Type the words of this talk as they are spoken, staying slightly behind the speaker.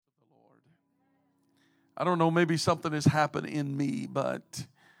I don't know, maybe something has happened in me, but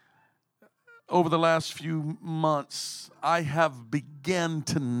over the last few months, I have begun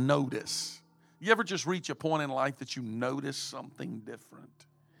to notice. You ever just reach a point in life that you notice something different?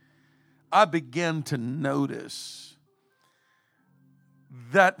 I began to notice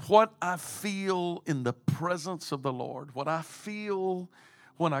that what I feel in the presence of the Lord, what I feel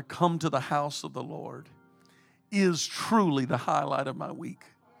when I come to the house of the Lord, is truly the highlight of my week.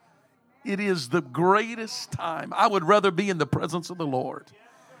 It is the greatest time. I would rather be in the presence of the Lord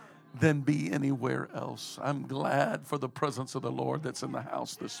than be anywhere else. I'm glad for the presence of the Lord that's in the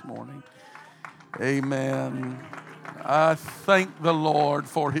house this morning. Amen. I thank the Lord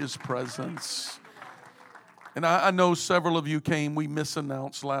for His presence. And I know several of you came. We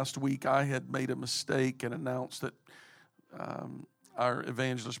misannounced last week. I had made a mistake and announced that our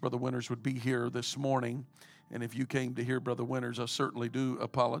evangelist, Brother Winters, would be here this morning. And if you came to hear Brother Winters, I certainly do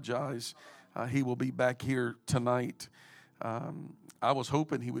apologize. He will be back here tonight. I was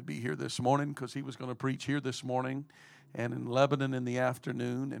hoping he would be here this morning because he was going to preach here this morning and in Lebanon in the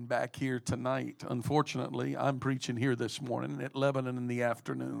afternoon and back here tonight. Unfortunately, I'm preaching here this morning at Lebanon in the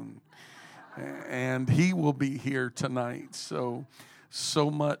afternoon. And he will be here tonight. So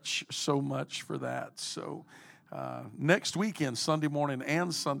much for that. So next weekend, Sunday morning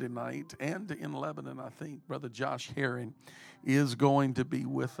and Sunday night, and in Lebanon, I think Brother Josh Herring is going to be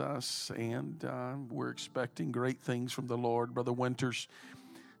with us, and we're expecting great things from the Lord. Brother Winters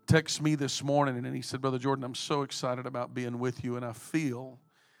texted me this morning, and he said, Brother Jordan, I'm so excited about being with you, and I feel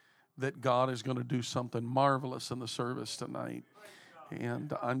that God is going to do something marvelous in the service tonight,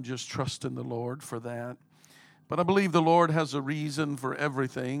 and I'm just trusting the Lord for that. But I believe the Lord has a reason for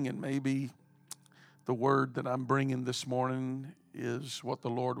everything, and maybe the word that I'm bringing this morning is what the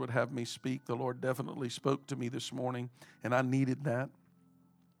Lord would have me speak. The Lord definitely spoke to me this morning, and I needed that.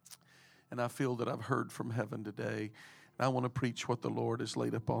 And I feel that I've heard from heaven today. And I want to preach what the Lord has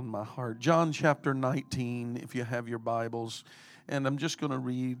laid upon my heart. John chapter 19, if you have your Bibles. And I'm just going to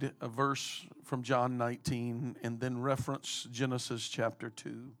read a verse from John 19 and then reference Genesis chapter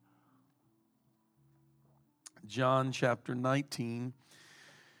 2. John chapter 19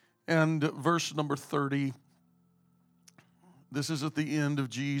 and verse number 30. This is at the end of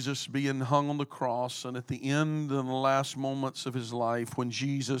Jesus being hung on the cross, and at the end and the last moments of his life, when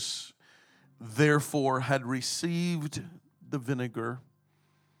Jesus therefore had received the vinegar,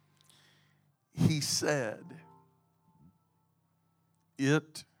 he said,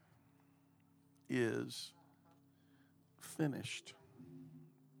 "It is finished."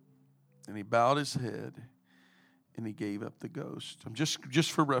 And he bowed his head and he gave up the ghost.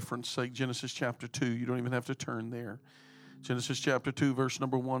 Just for reference sake, Genesis chapter 2, you don't even have to turn there. Genesis chapter 2, verse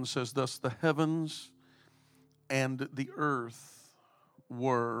number 1 says, "Thus the heavens and the earth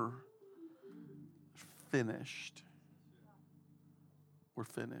were finished." We're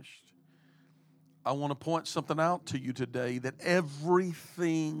finished. I want to point something out to you today, that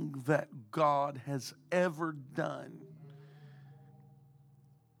everything that God has ever done,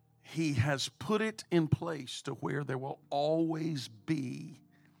 He has put it in place to where there will always be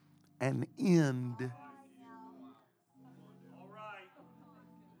an end.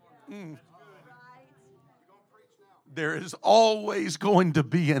 There is always going to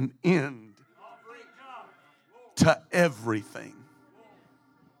be an end to everything.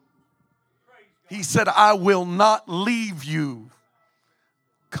 He said, "I will not leave you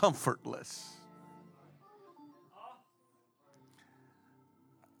comfortless."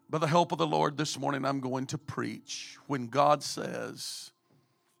 By the help of the Lord this morning, I'm going to preach when God says,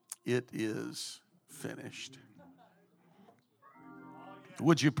 "It is finished."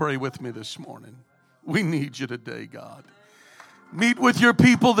 Would you pray with me this morning? We need you today, God. Meet with your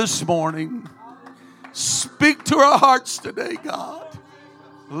people this morning. Speak to our hearts today, God.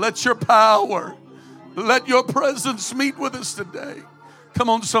 Let your power, let your presence meet with us today. Come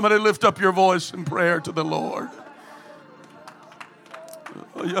on, somebody lift up your voice in prayer to the Lord.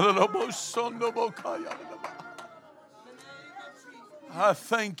 I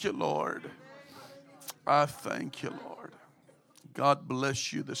thank you, Lord. I thank you, Lord. God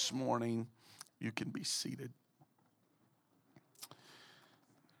bless you this morning. You can be seated.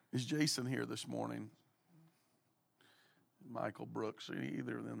 Is Jason here this morning? Michael Brooks, are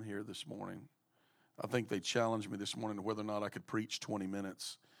either of them here this morning? I think they challenged me this morning to whether or not I could preach 20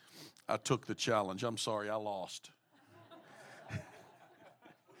 minutes. I took the challenge. I'm sorry, I lost.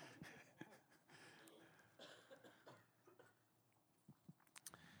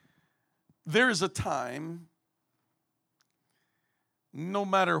 There is a time, no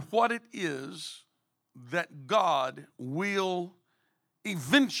matter what it is, that God will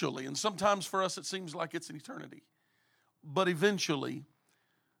eventually, and sometimes for us it seems like it's an eternity, but eventually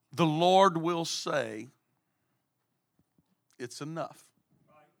the Lord will say, it's enough.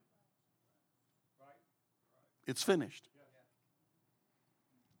 It's finished.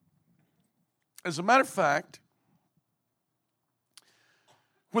 As a matter of fact,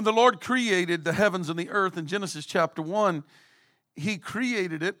 when the Lord created the heavens and the earth in Genesis chapter 1, He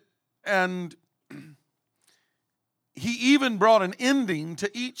created it, and He even brought an ending to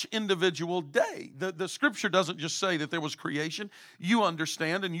each individual day. The scripture doesn't just say that there was creation. You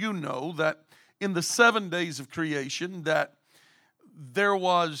understand and you know that in the 7 days of creation that there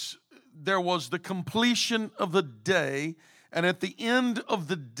was the completion of the day, and at the end of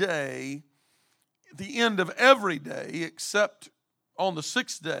the day, the end of every day except on the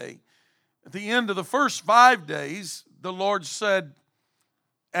 6th day, at the end of the first 5 days, the Lord said,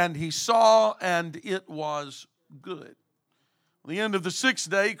 and He saw, and it was good. The end of the 6th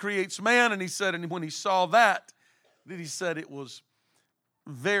day, He creates man, and He said, and when He saw that, then He said it was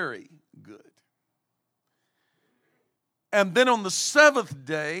very good. And then on the 7th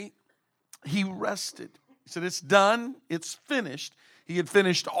day, He rested. He said, it's done, it's finished. He had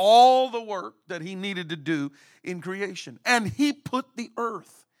finished all the work that He needed to do in creation. And He put the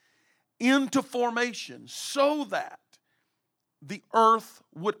earth into formation so that the earth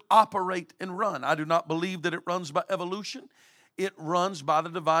would operate and run. I do not believe that it runs by evolution. It runs by the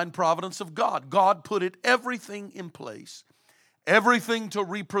divine providence of God. God put everything in place, everything to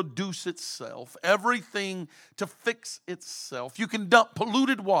reproduce itself, everything to fix itself. You can dump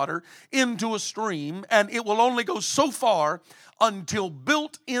polluted water into a stream, and it will only go so far until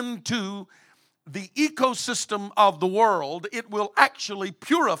built into the ecosystem of the world, it will actually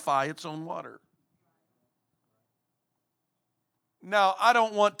purify its own water. Now, I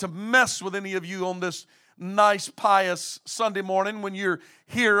don't want to mess with any of you on this nice, pious Sunday morning when you're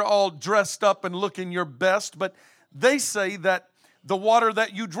here all dressed up and looking your best, but they say that the water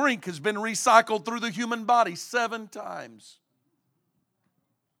that you drink has been recycled through the human body 7 times.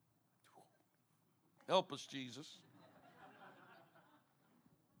 Help us, Jesus.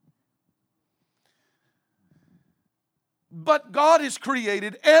 But God has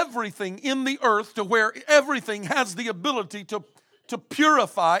created everything in the earth to where everything has the ability to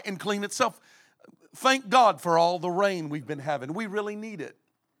purify and clean itself. Thank God for all the rain we've been having. We really need it.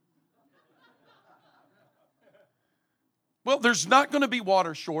 Well, there's not going to be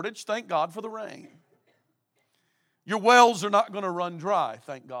water shortage. Thank God for the rain. Your wells are not going to run dry.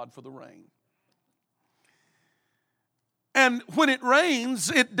 Thank God for the rain. And when it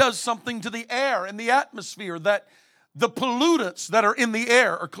rains, it does something to the air and the atmosphere that the pollutants that are in the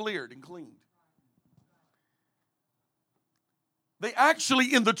air are cleared and cleaned. They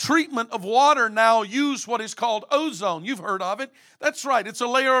actually, in the treatment of water now, use what is called ozone. You've heard of it. That's right. It's a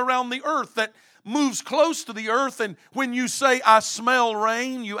layer around the earth that moves close to the earth. And when you say, I smell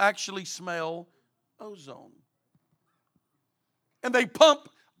rain, you actually smell ozone. And they pump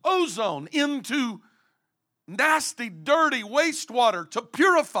ozone into nasty, dirty wastewater to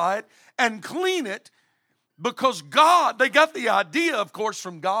purify it and clean it. Because God, they got the idea, of course,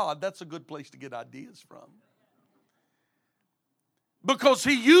 from God. That's a good place to get ideas from. Because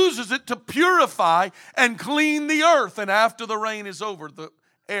He uses it to purify and clean the earth. And after the rain is over, the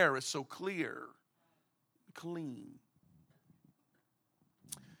air is so clear, clean.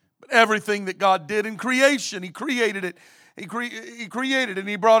 But everything that God did in creation, He created it. He created it and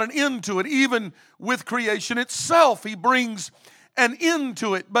He brought an end to it. Even with creation itself, He brings an end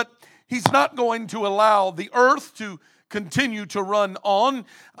to it. But He's not going to allow the earth to continue to run on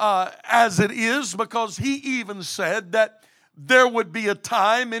as it is, because He even said that there would be a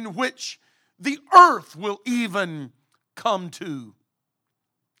time in which the earth will even come to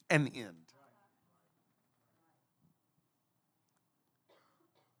an end.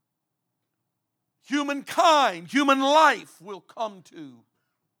 Humankind, human life will come to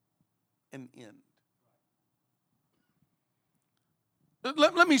an end.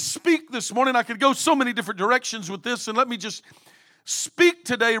 Let me speak this morning. I could go so many different directions with this, and let me just speak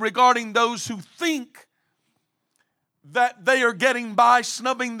today regarding those who think that they are getting by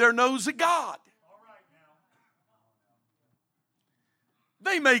snubbing their nose at God.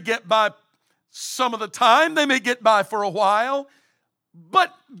 They may get by some of the time, they may get by for a while,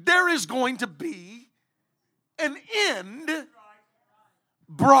 but there is going to be an end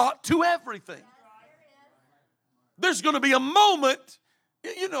brought to everything. There's going to be a moment.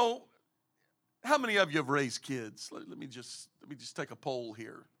 You know, how many of you have raised kids? Let me just take a poll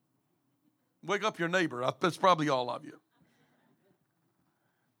here. Wake up your neighbor. That's probably all of you.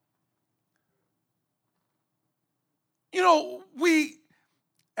 You know, we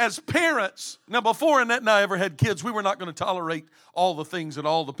as parents, now before Annette and I ever had kids, we were not going to tolerate all the things that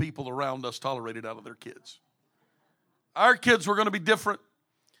all the people around us tolerated out of their kids. Our kids were going to be different.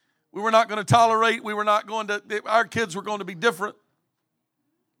 We were not going to tolerate, our kids were going to be different.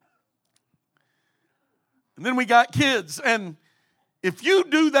 And then we got kids, and if you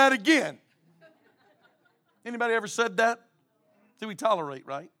do that again, anybody ever said that? See, we tolerate,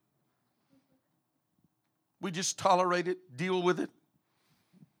 right? We just tolerate it, deal with it.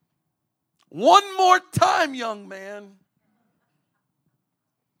 One more time, young man,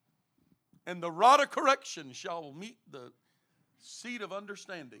 and the rod of correction shall meet the seat of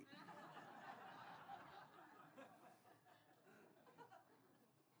understanding.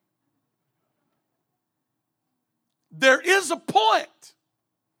 There is a point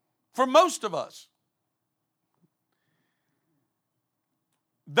for most of us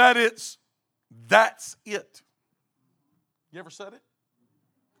that that's it. You ever said it?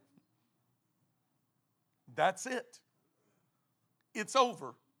 That's it. It's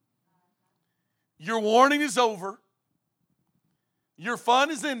over. Your warning is over. Your fun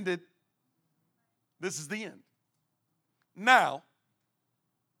is ended. This is the end. Now,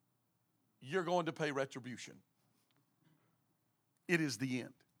 you're going to pay retribution. It is the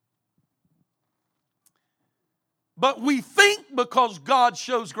end. But we think because God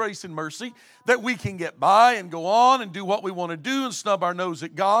shows grace and mercy that we can get by and go on and do what we want to do and snub our nose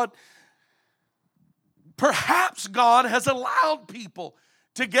at God. Perhaps God has allowed people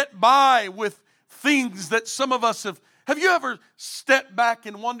to get by with things that some of us have. Have you ever stepped back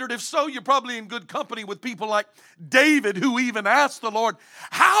and wondered? If so, you're probably in good company with people like David, who even asked the Lord,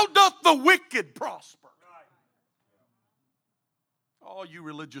 "How doth the wicked prosper?" All you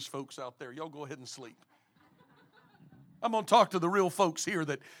religious folks out there, y'all go ahead and sleep. I'm going to talk to the real folks here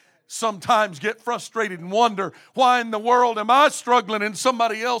that sometimes get frustrated and wonder, why in the world am I struggling and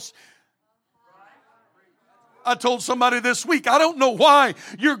somebody else? I told somebody this week, I don't know why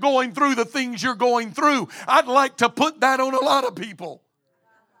you're going through the things you're going through. I'd like to put that on a lot of people,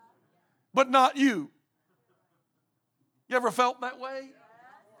 but not you. You ever felt that way?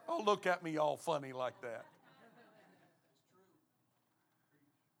 Oh, look at me all funny like that.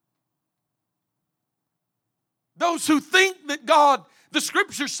 Those who think that God, the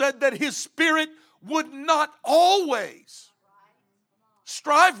scripture said that His Spirit would not always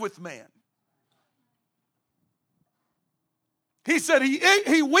strive with man. He said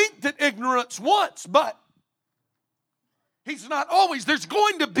he winked at ignorance once, but He's not always. There's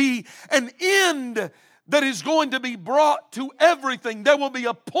going to be an end that is going to be brought to everything. There will be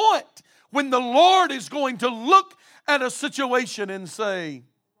a point when the Lord is going to look at a situation and say,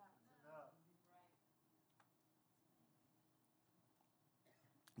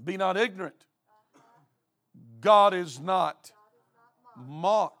 "Be not ignorant. God is not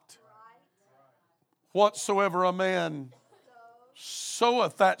mocked. Whatsoever a man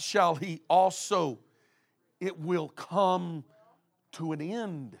soweth, that shall he also. It will come to an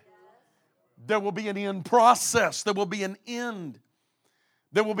end." There will be an end process. There will be an end.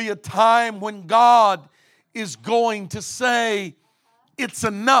 There will be a time when God is going to say, "It's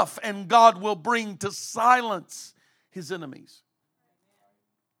enough," and God will bring to silence His enemies.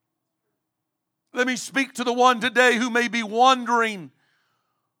 Let me speak to the one today who may be wondering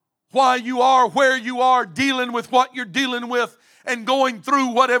why you are where you are, dealing with what you're dealing with, and going through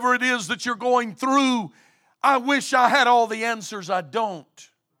whatever it is that you're going through. I wish I had all the answers. I don't.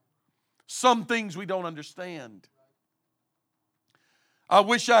 Some things we don't understand. I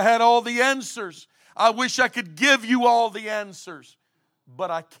wish I had all the answers. I wish I could give you all the answers, but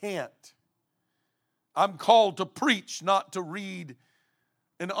I can't. I'm called to preach, not to read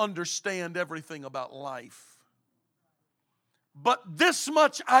and understand everything about life. But this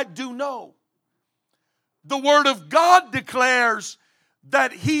much I do know. The Word of God declares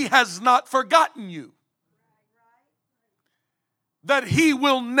that He has not forgotten you. That He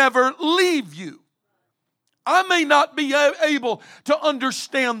will never leave you. I may not be able to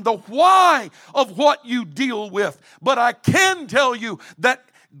understand the why of what you deal with, but I can tell you that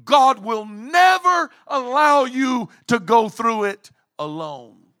God will never allow you to go through it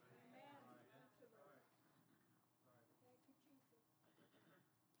alone.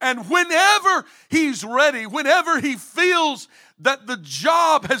 And whenever He's ready, whenever He feels that the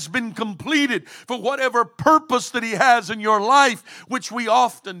job has been completed for whatever purpose that He has in your life, which we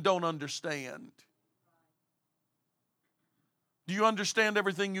often don't understand. Do you understand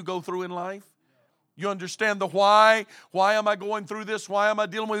everything you go through in life? You understand the why? Why am I going through this? Why am I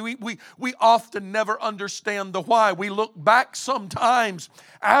dealing with it? We often never understand the why. We look back sometimes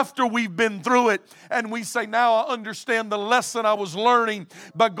after we've been through it and we say, now I understand the lesson I was learning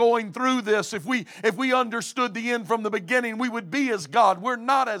by going through this. If we understood the end from the beginning, we would be as God. We're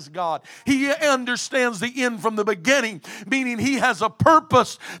not as God. He understands the end from the beginning, meaning He has a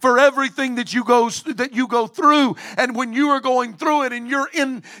purpose for everything that you go through. And when you are going through it and you're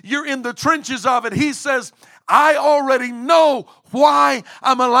in the trenches of it, He says, I already know why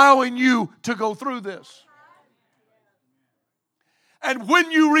I'm allowing you to go through this. And when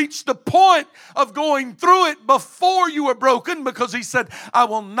you reach the point of going through it before you are broken, because He said, I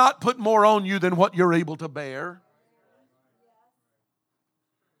will not put more on you than what you're able to bear.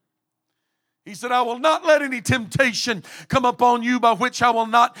 He said, I will not let any temptation come upon you by which I will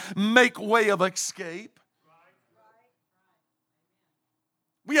not make way of escape.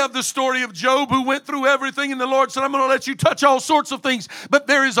 We have the story of Job who went through everything and the Lord said, I'm going to let you touch all sorts of things, but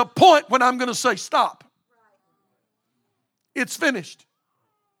there is a point when I'm going to say, stop. It's finished.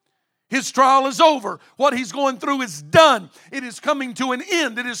 His trial is over. What he's going through is done. It is coming to an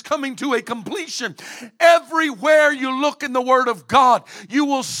end. It is coming to a completion. Everywhere you look in the Word of God, you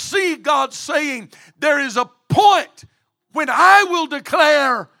will see God saying, there is a point when I will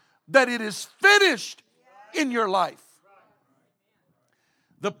declare that it is finished in your life.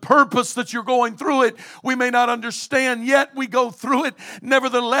 The purpose that you're going through it, we may not understand yet. We go through it.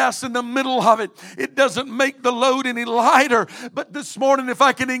 Nevertheless, in the middle of it, it doesn't make the load any lighter. But this morning, if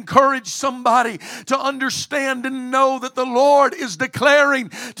I can encourage somebody to understand and know that the Lord is declaring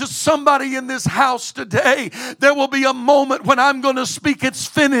to somebody in this house today, there will be a moment when I'm going to speak, it's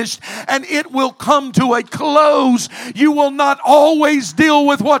finished, and it will come to a close. You will not always deal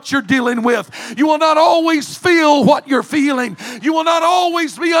with what you're dealing with. You will not always feel what you're feeling. You will not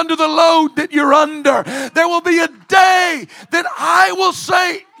always be under the load that you're under. There will be a day that I will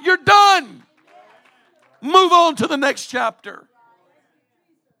say, you're done. Move on to the next chapter.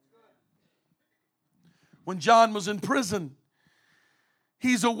 When John was in prison,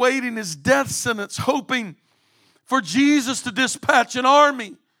 he's awaiting his death sentence, hoping for Jesus to dispatch an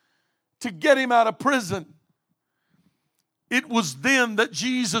army to get him out of prison. It was then that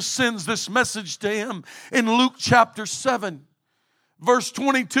Jesus sends this message to him in Luke chapter 7. Verse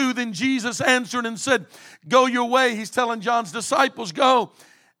 22, then Jesus answered and said, go your way. He's telling John's disciples, go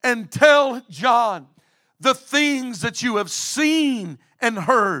and tell John the things that you have seen and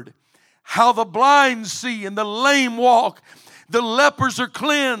heard, how the blind see and the lame walk, the lepers are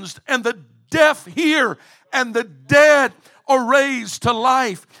cleansed and the deaf hear and the dead are raised to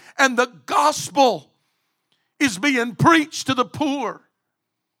life. And the gospel is being preached to the poor.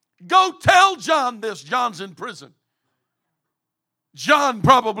 Go tell John this. John's in prison. John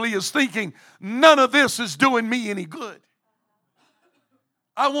probably is thinking, none of this is doing me any good.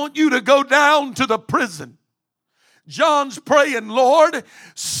 I want you to go down to the prison. John's praying, Lord,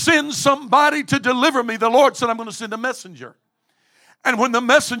 send somebody to deliver me. The Lord said, I'm going to send a messenger. And when the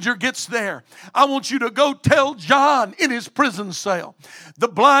messenger gets there, I want you to go tell John in his prison cell, the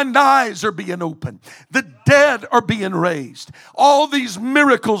blind eyes are being opened. The dead are being raised. All these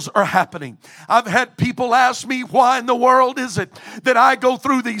miracles are happening. I've had people ask me, why in the world is it that I go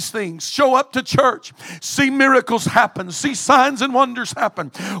through these things? Show up to church, see miracles happen, see signs and wonders happen.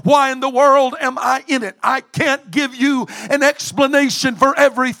 Why in the world am I in it? I can't give you an explanation for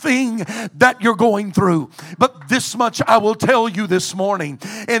everything that you're going through. But this much I will tell you this morning,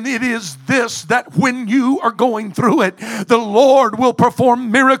 and it is this, that when you are going through it, the Lord will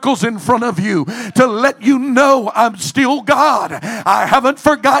perform miracles in front of you to let you know I'm still God. I haven't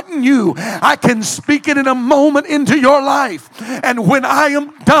forgotten you. I can speak it in a moment into your life, and when I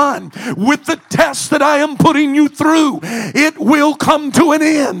am done with the test that I am putting you through, it will come to an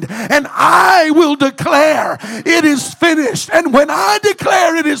end, and I will declare it is finished. And when I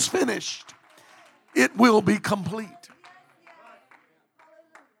declare it is finished, it will be complete.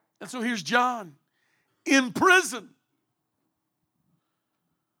 And so here's John in prison.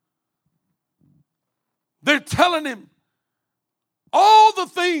 They're telling him all the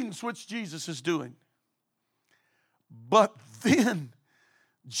things which Jesus is doing. But then,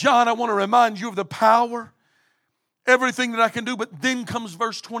 John, I want to remind you of the power, everything that I can do. But then comes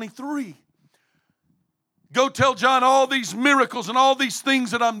verse 23. Go tell John all these miracles and all these things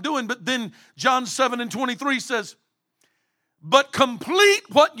that I'm doing. But then John 7:23 says, but complete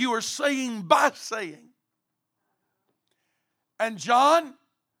what you are saying by saying. And John,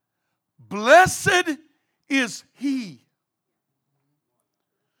 blessed is he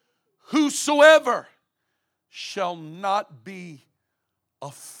whosoever shall not be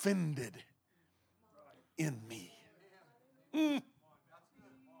offended in me.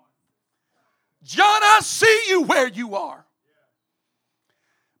 John, I see you where you are.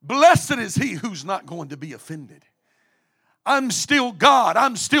 Blessed is he who's not going to be offended. I'm still God.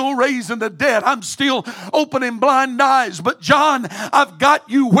 I'm still raising the dead. I'm still opening blind eyes. But John, I've got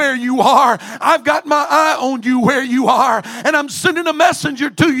you where you are. I've got my eye on you where you are. And I'm sending a messenger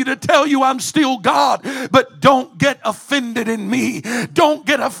to you to tell you I'm still God. But don't get offended in me. Don't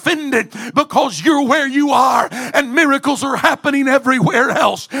get offended because you're where you are and miracles are happening everywhere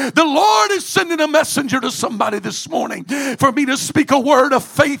else. The Lord is sending a messenger to somebody this morning for me to speak a word of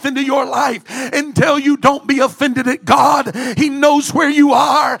faith into your life and tell you don't be offended at God. He knows where you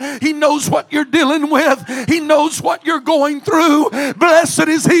are. He knows what you're dealing with. He knows what you're going through. Blessed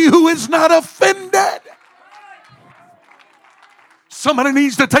is he who is not offended. Somebody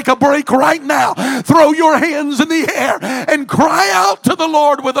needs to take a break right now. Throw your hands in the air and cry out to the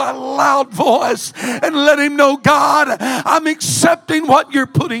Lord with a loud voice and let him know, God, I'm accepting what you're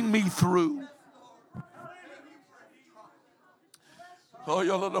putting me through.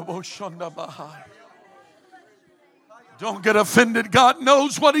 Don't get offended. God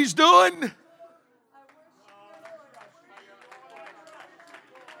knows what he's doing.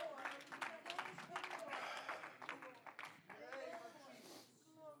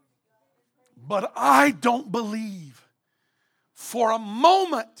 But I don't believe for a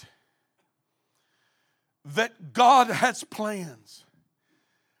moment that God has plans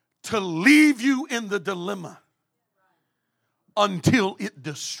to leave you in the dilemma until it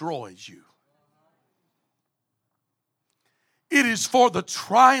destroys you. It is for the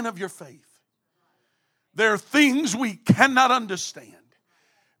trying of your faith. There are things we cannot understand.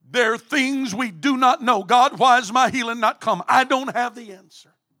 There are things we do not know. God, why is my healing not come? I don't have the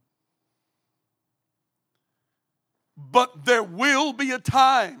answer. But there will be a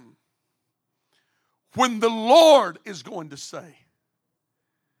time when the Lord is going to say,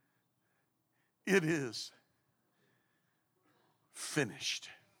 it is finished.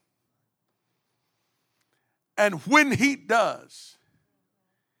 And when he does,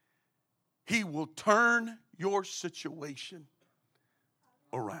 he will turn your situation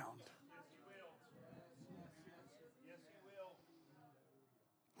around.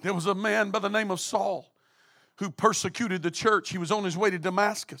 There was a man by the name of Saul who persecuted the church. He was on his way to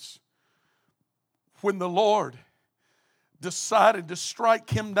Damascus when the Lord decided to strike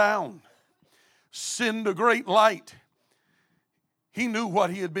him down, send a great light. He knew what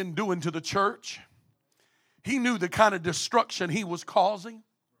he had been doing to the church. He knew the kind of destruction he was causing.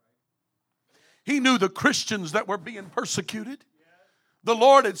 He knew the Christians that were being persecuted. The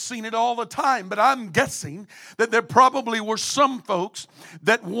Lord had seen it all the time, but I'm guessing that there probably were some folks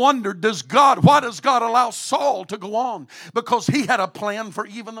that wondered, why does God allow Saul to go on? Because he had a plan for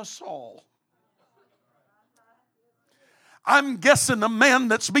even a Saul. I'm guessing the man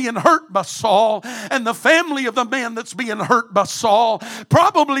that's being hurt by Saul and the family of the man that's being hurt by Saul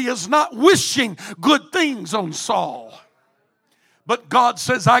probably is not wishing good things on Saul. But God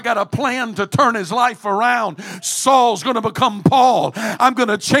says, I got a plan to turn his life around. Saul's going to become Paul. I'm going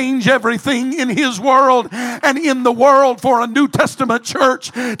to change everything in his world and in the world for a New Testament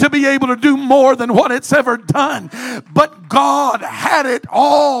church to be able to do more than what it's ever done. But God had it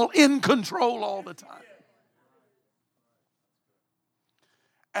all in control all the time.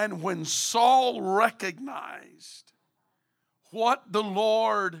 And when Saul recognized what the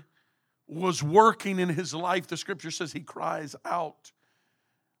Lord was working in his life, the scripture says he cries out,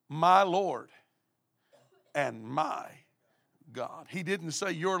 my Lord and my God. He didn't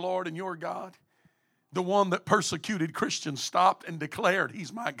say your Lord and your God. The one that persecuted Christians stopped and declared,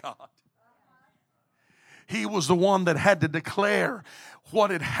 he's my God. He was the one that had to declare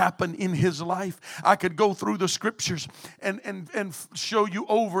what had happened in his life. I could go through the scriptures and show you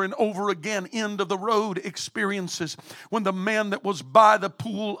over and over again end of the road experiences. When the man that was by the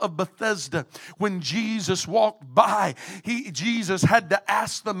pool of Bethesda, when Jesus walked by, Jesus had to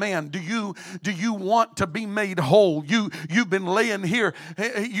ask the man, do you want to be made whole? You've been laying here.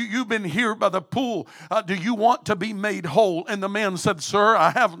 You've been here by the pool. Do you want to be made whole? And the man said, sir, I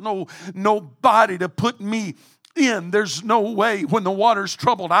have nobody to put me in. There's no way. When the water's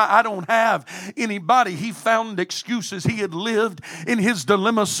troubled, I don't have anybody. He found excuses. He had lived in his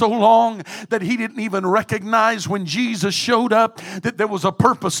dilemma so long that he didn't even recognize when Jesus showed up that there was a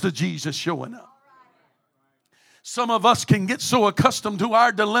purpose to Jesus showing up. Some of us can get so accustomed to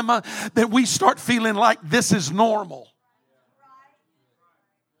our dilemma that we start feeling like this is normal.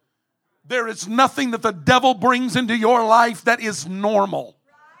 There is nothing that the devil brings into your life that is normal.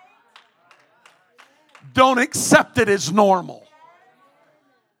 Don't accept it as normal.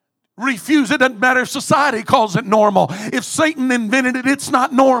 Refuse. It doesn't matter if society calls it normal. If Satan invented it, it's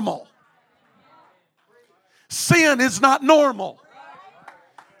not normal. Sin is not normal.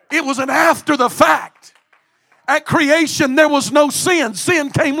 It was an after the fact. At creation, there was no sin.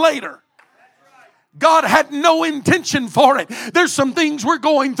 Sin came later. God had no intention for it. There's some things we're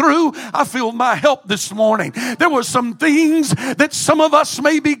going through. I feel my help this morning. There were some things that some of us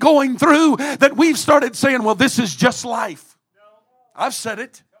may be going through that we've started saying, well, this is just life. I've said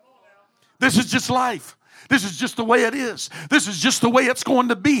it. This is just life. This is just the way it is. This is just the way it's going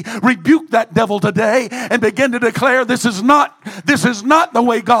to be. Rebuke that devil today and begin to declare this is not the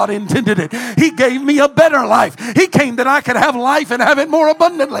way God intended it. He gave me a better life. He came that I could have life and have it more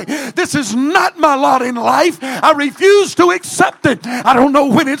abundantly. This is not my lot in life. I refuse to accept it. I don't know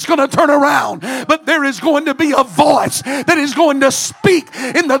when it's going to turn around, but there is going to be a voice that is going to speak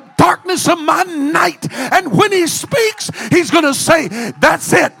in the darkness of my night. And when he speaks, he's going to say,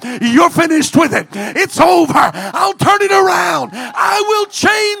 that's it. You're finished with it. It's over. I'll turn it around. I will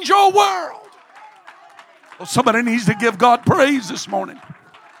change your world. Well, somebody needs to give God praise this morning.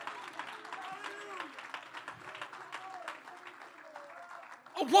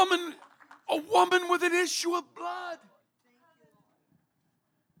 A woman with an issue of blood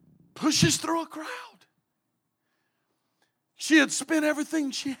pushes through a crowd. She had spent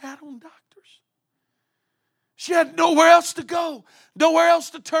everything she had on doctors. She had nowhere else to go, nowhere else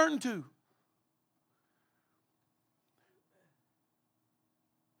to turn to.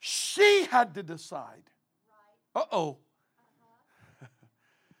 She had to decide. Uh-oh.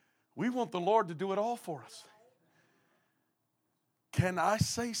 We want the Lord to do it all for us. Can I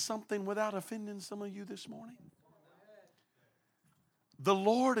say something without offending some of you this morning? The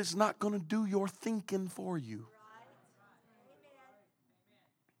Lord is not going to do your thinking for you.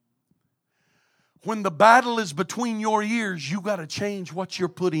 When the battle is between your ears, you got to change what you're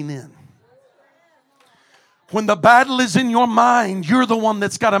putting in. When the battle is in your mind, you're the one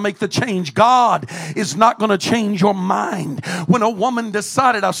that's got to make the change. God is not going to change your mind. When a woman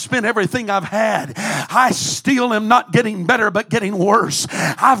decided, I've spent everything I've had, I still am not getting better but getting worse.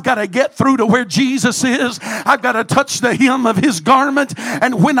 I've got to get through to where Jesus is. I've got to touch the hem of his garment.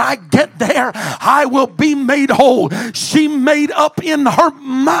 And when I get there, I will be made whole. She made up in her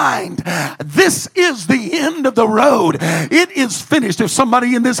mind, this is the end of the road. It is finished. If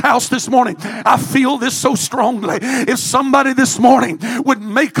somebody in this house this morning, I feel this so strongly. If somebody this morning would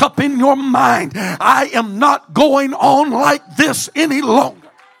make up in your mind, I am not going on like this any longer.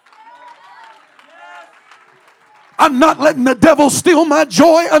 I'm not letting the devil steal my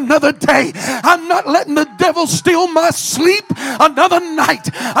joy another day. I'm not letting the devil steal my sleep another night.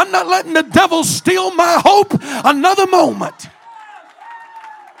 I'm not letting the devil steal my hope another moment.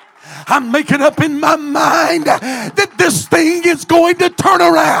 I'm making up in my mind that this thing is going to turn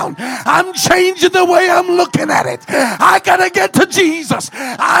around. I'm changing the way I'm looking at it. I got to get to Jesus.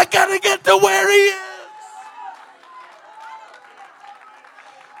 I got to get to where he is.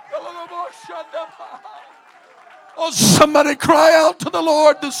 Oh, somebody cry out to the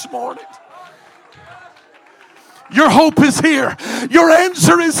Lord this morning. Your hope is here. Your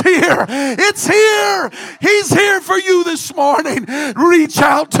answer is here. It's here. He's here for you this morning. Reach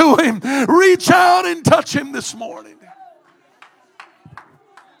out to him. Reach out and touch him this morning.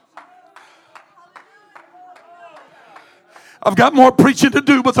 I've got more preaching to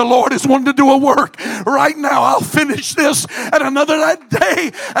do, but the Lord is wanting to do a work right now. I'll finish this at another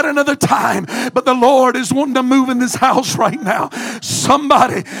day, at another time. But the Lord is wanting to move in this house right now.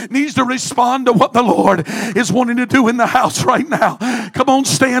 Somebody needs to respond to what the Lord is wanting to do in the house right now. Come on,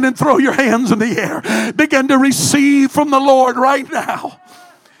 stand and throw your hands in the air. Begin to receive from the Lord right now.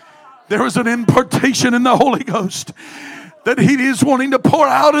 There is an impartation in the Holy Ghost that he is wanting to pour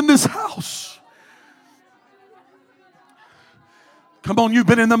out in this house. Come on, you've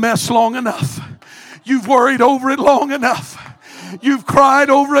been in the mess long enough. You've worried over it long enough. You've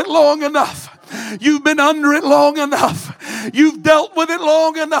cried over it long enough. You've been under it long enough. You've dealt with it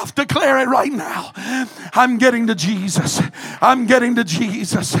long enough. Declare it right now. I'm getting to Jesus. I'm getting to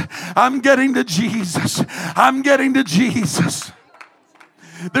Jesus. I'm getting to Jesus. I'm getting to Jesus.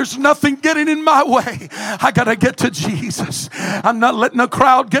 There's nothing getting in my way. I got to get to Jesus. I'm not letting a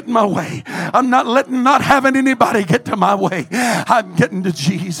crowd get in my way. I'm not having anybody get to my way. I'm getting to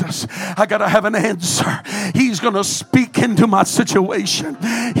Jesus. I got to have an answer. He's going to speak into my situation.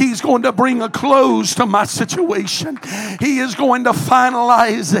 He's going to bring a close to my situation. He is going to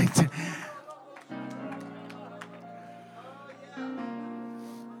finalize it.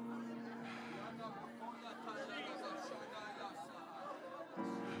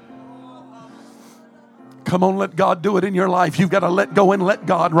 Come on, let God do it in your life. You've got to let go and let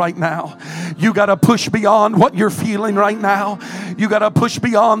God right now. You got to push beyond what you're feeling right now. You got to push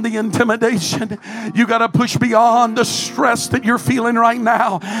beyond the intimidation. You got to push beyond the stress that you're feeling right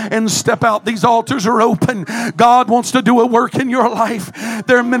now and step out. These altars are open. God wants to do a work in your life.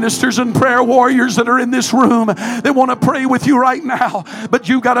 There are ministers and prayer warriors that are in this room that want to pray with you right now. But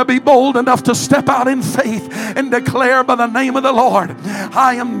you got to be bold enough to step out in faith and declare by the name of the Lord,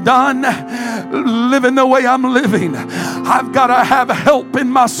 I am done living the way I'm living. I've got to have help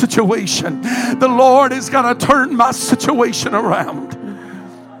in my situation. The Lord has got to turn my situation around.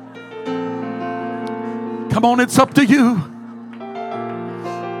 Come on, it's up to you.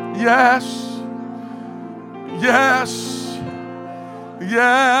 Yes. Yes.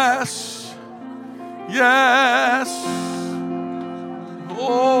 Yes. Yes.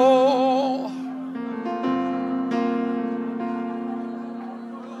 Oh.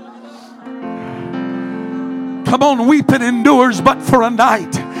 Come on, weeping endures but for a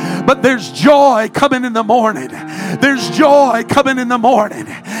night. But there's joy coming in the morning. There's joy coming in the morning.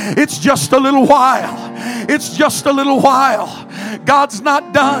 It's just a little while. It's just a little while. God's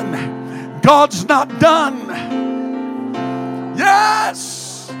not done. God's not done.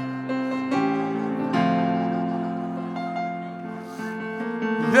 Yes.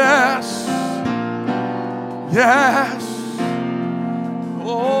 Yes. Yes.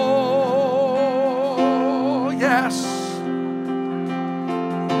 Oh, yes.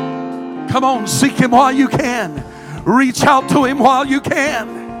 Come on, seek Him while you can. Reach out to Him while you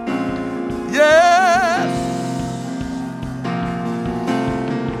can. Yes.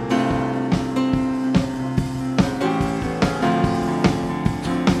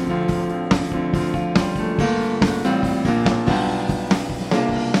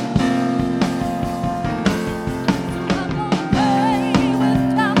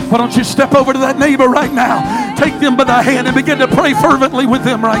 Why don't you step over to that neighbor right now? Take them by the hand and begin to pray fervently with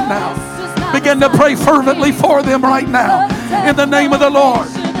them right now. Begin to pray fervently for them right now. In the name of the Lord.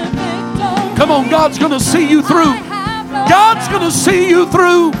 Come on, God's going to see you through. God's going to see you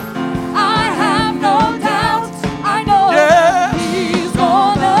through. I have no doubt. I know He's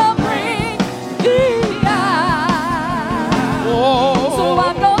going to bring me out. Oh. So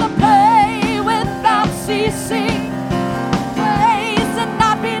I'm going to pray without ceasing. Praise and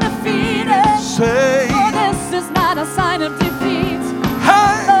not be defeated. Say. For this is not a sign of defeat.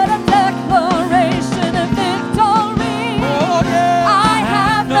 Hey. But a declaration of victory. Oh, yeah. I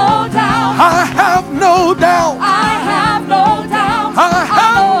have no doubt. I have no doubt. I have no doubt. I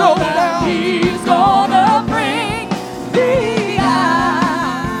have no that doubt. He's gonna bring me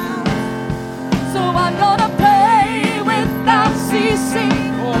out. So I'm gonna pray without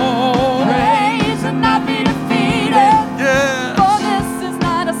ceasing. Oh. Praise and not be defeated. Yes. For this is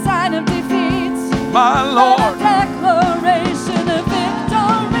not a sign of defeat. My But Lord. a declaration of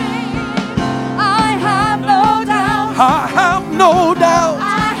victory. I have no doubt. I have no doubt.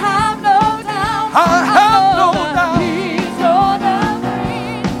 I have no doubt. I have no know that doubt. He's gonna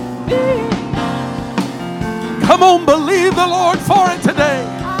bring me. Come on, believe the Lord for it today.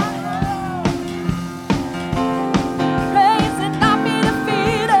 Praise and not be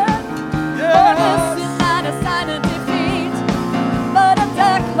defeated. For this Yes. is not a sign of defeat, but a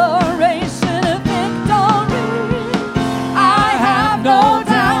declaration of victory. I have no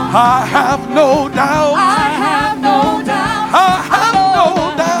doubt. I have no doubt. I have no doubt. I have know no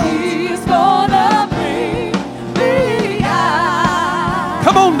that doubt. He's gonna bring me out.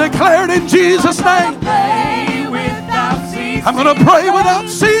 Come on, declare it in Jesus' name. Pray without ceasing. I'm going to pray without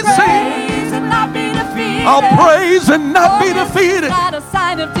ceasing. Praise and not be defeated. I'll praise and not be defeated. Not a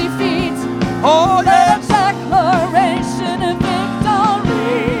sign of defeat, Oh, but a yes. declaration of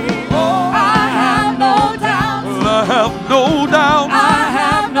victory. I have no doubt. I have no doubt. I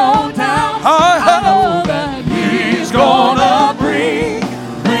have no doubt. I have know that He's gonna bring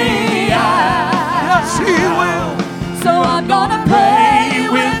me out. Yes, He will. So I'm gonna pray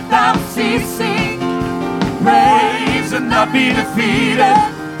without ceasing. Praise and not be defeated.